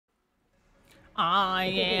I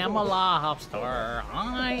am a lobster.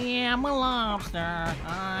 I am a lobster.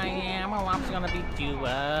 I am a lobster. Gonna beat you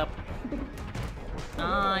up.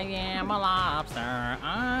 I am a lobster.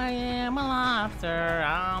 I am a lobster.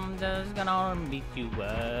 I'm just gonna beat you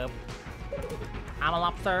up. I'm a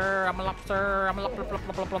lobster. I'm a lobster. I'm a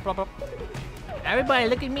lobster. Everybody,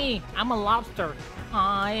 look at me. I'm a lobster.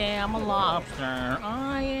 I am a lobster.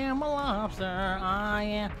 I am a lobster. I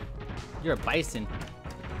am. You're a bison.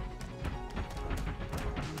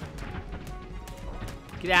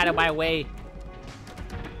 Get out of my way.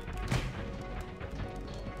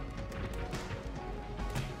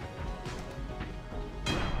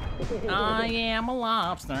 I am a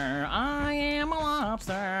lobster. I am a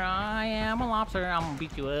lobster. I am a lobster. I'm gonna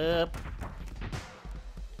beat you up.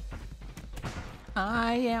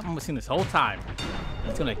 I'm gonna sing this whole time.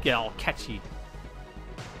 It's gonna get all catchy.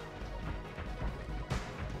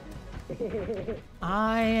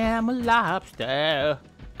 I am a lobster.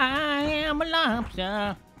 I am a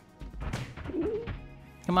lobster.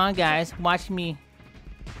 Come on, guys, watch me.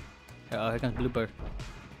 Oh, here comes Blooper.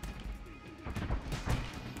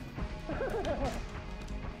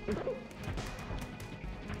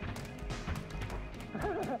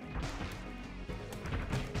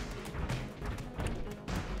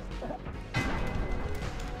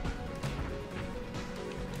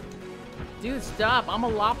 Dude, stop! I'm a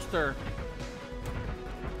lobster.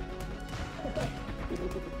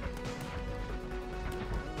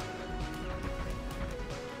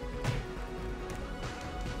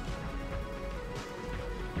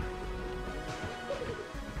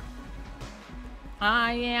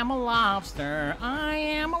 I am a lobster. I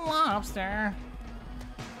am a lobster.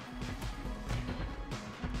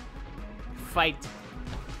 Fight.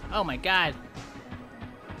 Oh my god.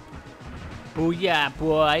 Booyah,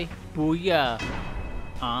 boy. Booyah.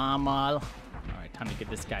 Alright, time to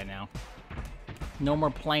get this guy now. No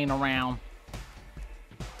more playing around.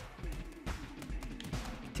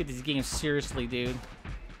 Take this game seriously, dude.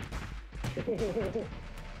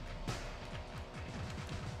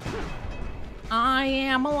 I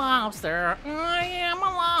am a lobster. I am a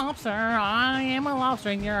lobster. I am a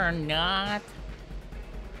lobster and you're not.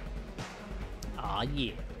 Aw,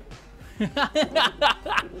 yeah.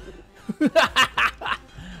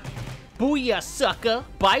 Booyah, sucker.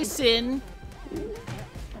 Bison.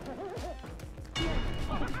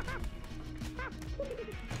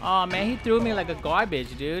 Oh man, he threw me like a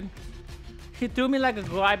garbage, dude. He threw me like a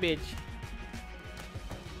garbage.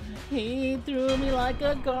 He threw me like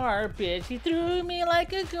a garbage. He threw me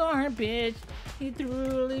like a garbage. He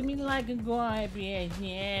threw me like a garbage.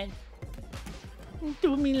 Yeah. He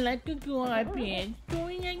threw me like a garbage.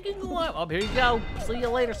 Going like a garbage. Oh, here you go. See you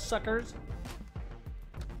later, suckers.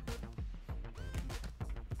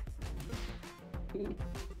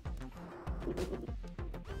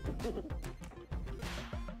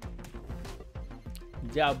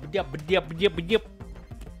 Yep.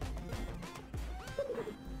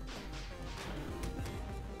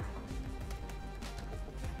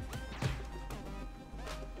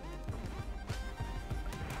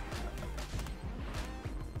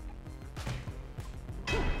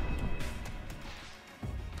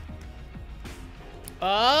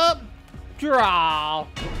 Up, draw.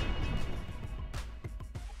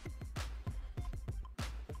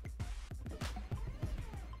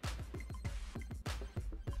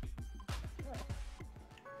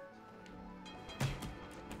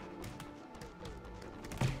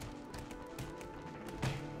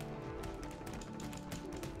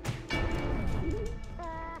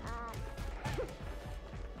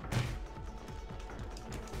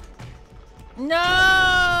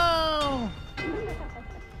 No!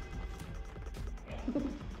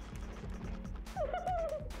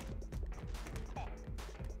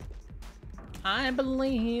 I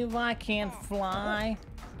believe I can fly.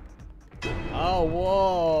 Oh,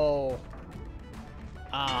 whoa.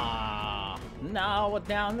 Ah, now we're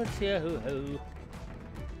down the tube.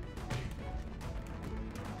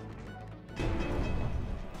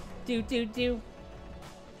 Do.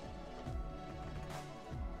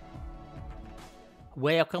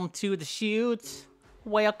 Welcome to the shoot.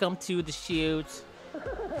 Welcome to the shoot.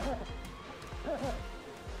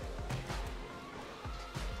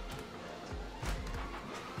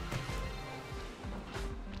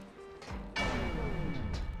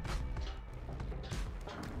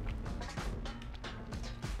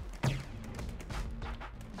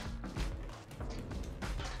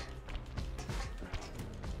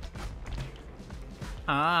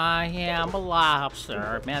 I am a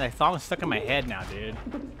lobster. Man, that song's stuck in my head now, dude.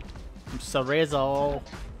 I'm so Rizzo.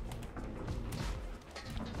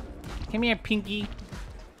 Come here, Pinky.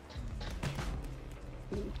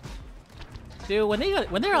 Dude,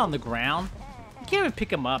 when they're on the ground, you can't even pick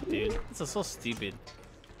them up, dude. This is so stupid.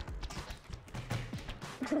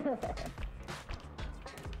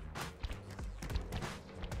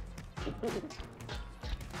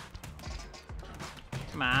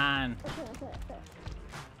 Come on.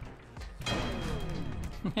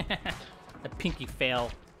 The pinky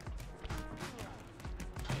fail.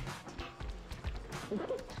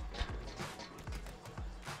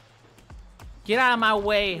 Get out of my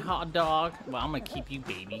way, hot dog. Well, I'm gonna keep you,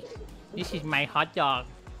 baby. This is my hot dog.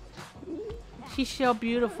 She's so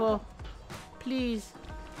beautiful. Please.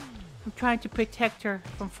 I'm trying to protect her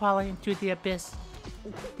from falling into the abyss.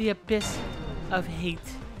 The abyss of hate.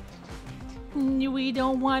 We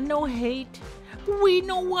don't want no hate. We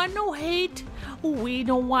don't want no hate. We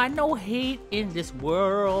don't want no hate in this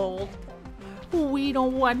world. We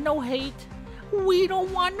don't want no hate. We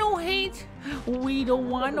don't want no hate. We don't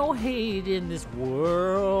want no hate in this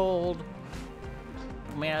world.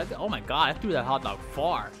 Man, oh my god, I threw that hot dog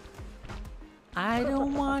far. I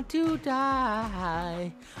don't want to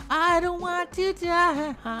die. I don't want to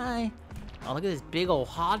die. Oh, look at this big old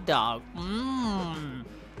hot dog. Mmm.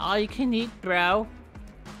 All you can eat, bro.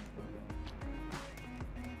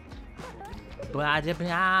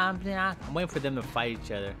 I'm waiting for them to fight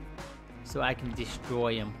each other so I can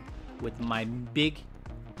destroy them with my big,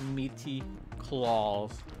 meaty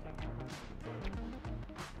claws.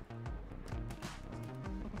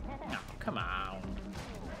 Oh, come on.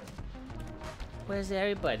 Where's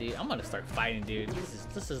everybody? I'm gonna start fighting, dude.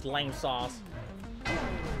 This is lame sauce.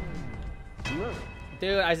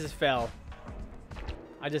 Dude, I just fell.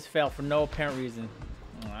 I just fell for no apparent reason.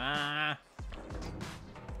 Ah.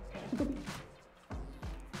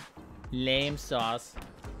 Lame sauce.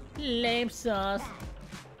 Lame sauce.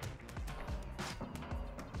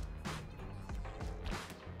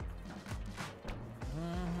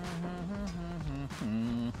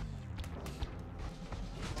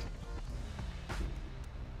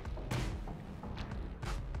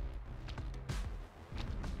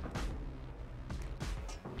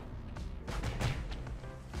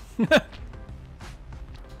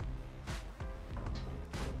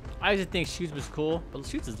 I used to think Shoots was cool, but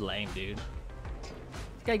Shoots is lame, dude. You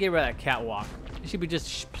gotta get rid of that catwalk. It should be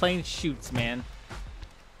just plain Shoots, man.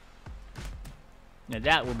 Now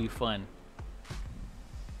that will be fun.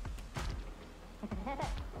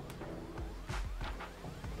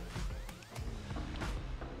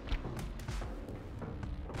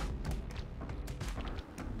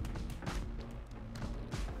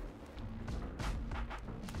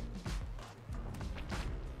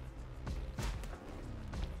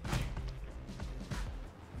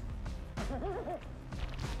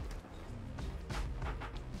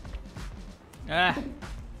 Ah.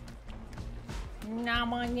 Oh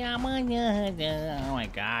my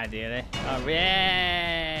god, dude. Oh,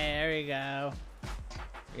 yeah. There we go.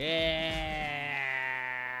 Yeah.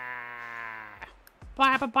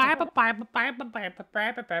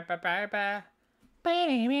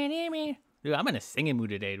 Dude, I'm in a singing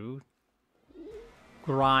mood today, dude.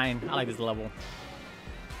 Grind. I like this level.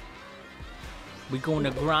 We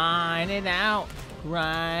gonna grind it out.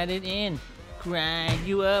 Grind it in. Grind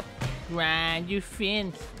you up. Grind you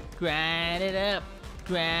fin, grind it up,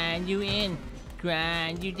 grind you in,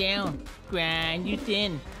 grind you down, grind you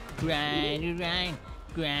thin, grind you grind,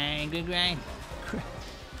 grind you grind.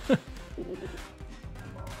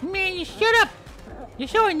 Man, you shut up! You're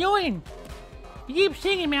so annoying. You keep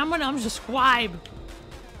singing, man. I'm a scribe.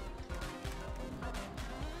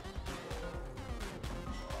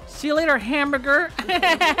 See you later, hamburger.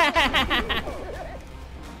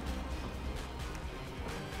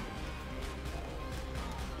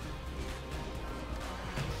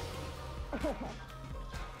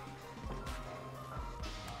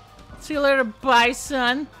 See you later, bye,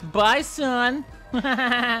 son. Bye, son.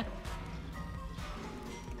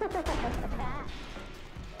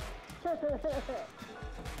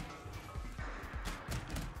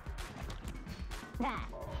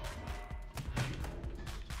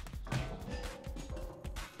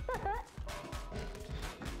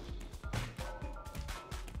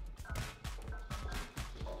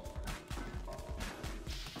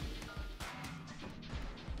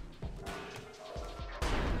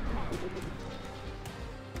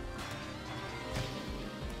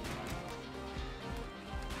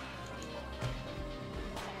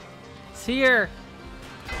 See her.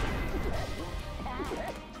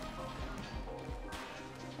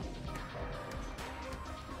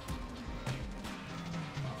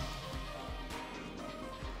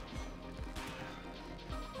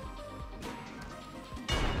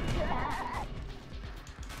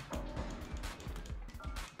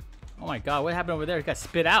 Oh my god, what happened over there? It got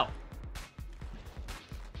spit out.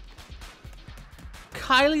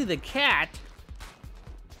 Kylie the cat?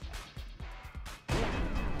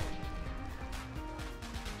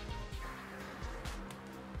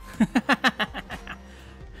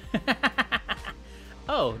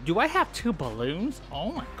 Oh, do I have 2 balloons?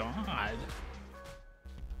 Oh my god.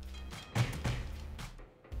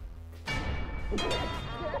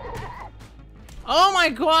 Oh my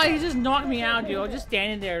god, he just knocked me out, dude. I was just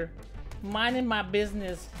standing there, minding my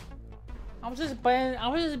business. I was just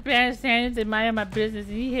standing there minding my business,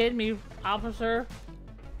 and he hit me, officer.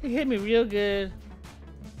 He hit me real good.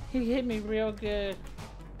 He hit me real good.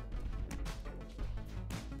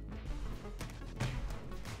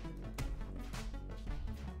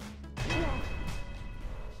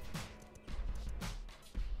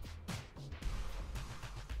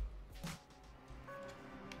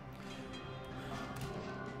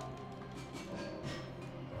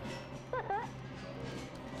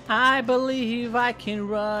 I believe I can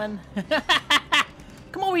run.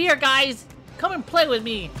 Come over here, guys. Come and play with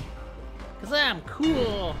me. Cause I'm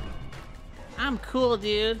cool. I'm cool,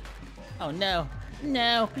 dude. Oh no.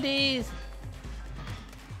 No, please.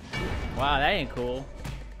 Wow, that ain't cool.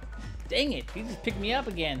 Dang it, he just picked me up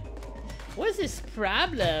again. What is this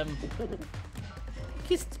problem? He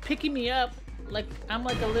keeps picking me up like I'm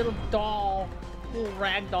like a little doll. Little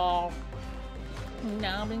rag doll.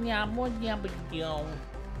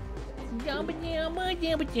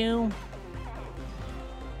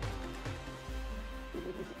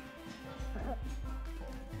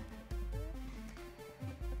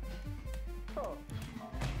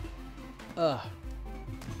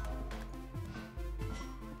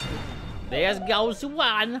 There goes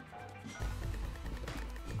one.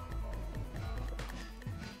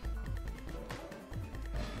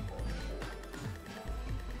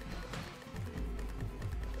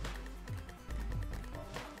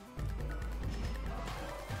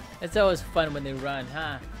 It's always fun when they run,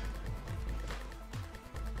 huh?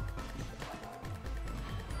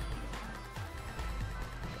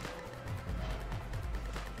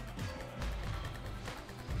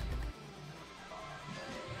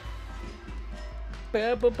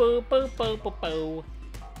 Boo boo boo boo boo boo boo.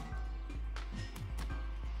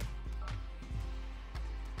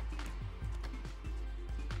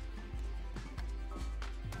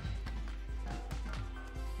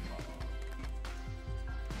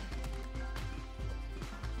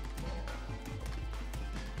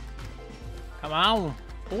 Come on,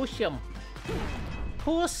 push him.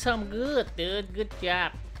 Push him good, dude. Good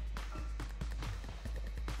job.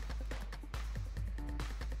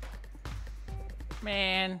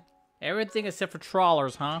 Man, everything except for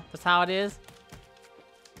trawlers, huh? That's how it is?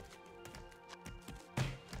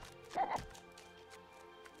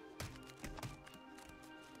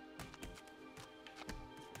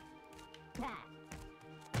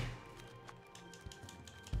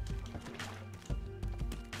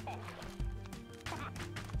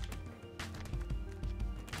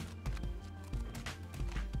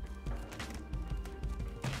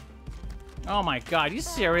 Oh my god, you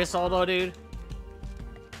serious, Aldo, dude?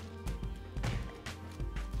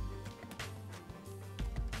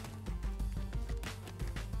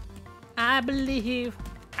 I believe.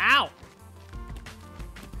 Ow!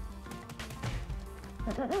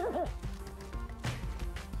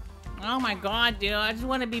 Oh my god, dude, I just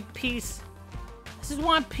want to be peace. I just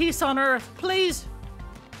want peace on Earth, please!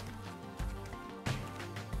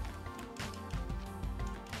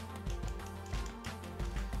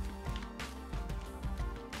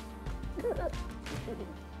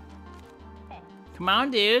 Come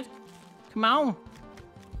on, dude. Come on.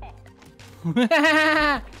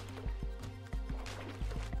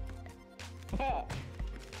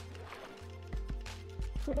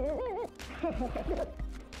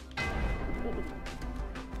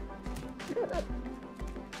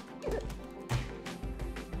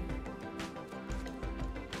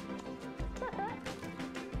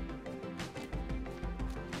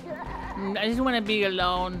 I just want to be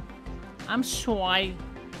alone. I'm shy.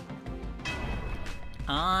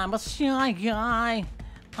 I'm a shy guy.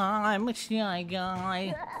 I'm a shy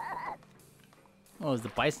guy. Oh, there's the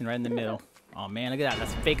bison right in the middle. Oh man, look at that.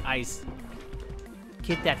 That's fake ice.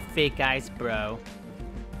 Get that fake ice, bro.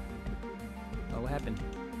 Oh, what happened?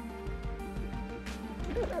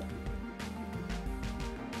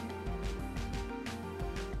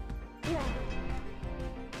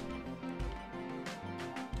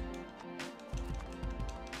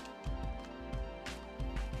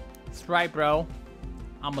 That's right, bro.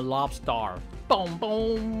 I'm a lobster. Boom,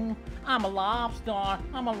 boom. I'm a lobster.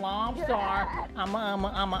 I'm a lobster. I'm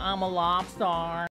a lobster.